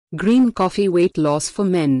Green coffee weight loss for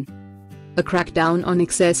men. A crackdown on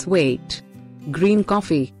excess weight. Green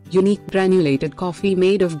coffee, unique granulated coffee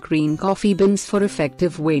made of green coffee beans for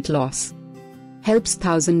effective weight loss. Helps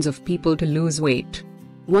thousands of people to lose weight.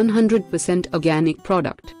 100% organic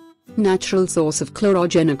product. Natural source of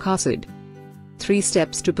chlorogenic acid. 3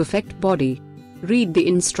 steps to perfect body. Read the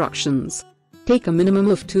instructions. Take a minimum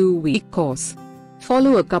of 2-week course.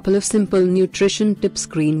 Follow a couple of simple nutrition tips.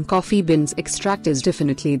 Green coffee beans extract is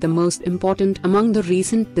definitely the most important among the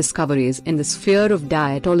recent discoveries in the sphere of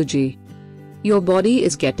dietology. Your body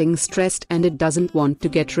is getting stressed and it doesn't want to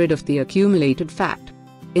get rid of the accumulated fat.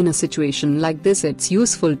 In a situation like this, it's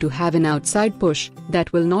useful to have an outside push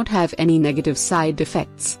that will not have any negative side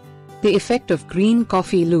effects. The effect of green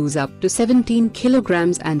coffee: lose up to 17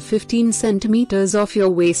 kilograms and 15 centimeters of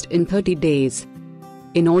your waist in 30 days.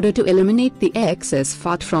 In order to eliminate the excess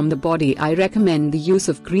fat from the body, I recommend the use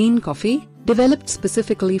of green coffee, developed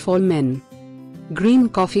specifically for men. Green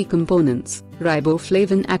coffee components.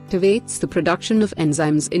 Riboflavin activates the production of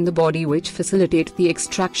enzymes in the body which facilitate the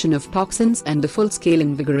extraction of toxins and the full-scale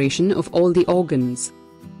invigoration of all the organs.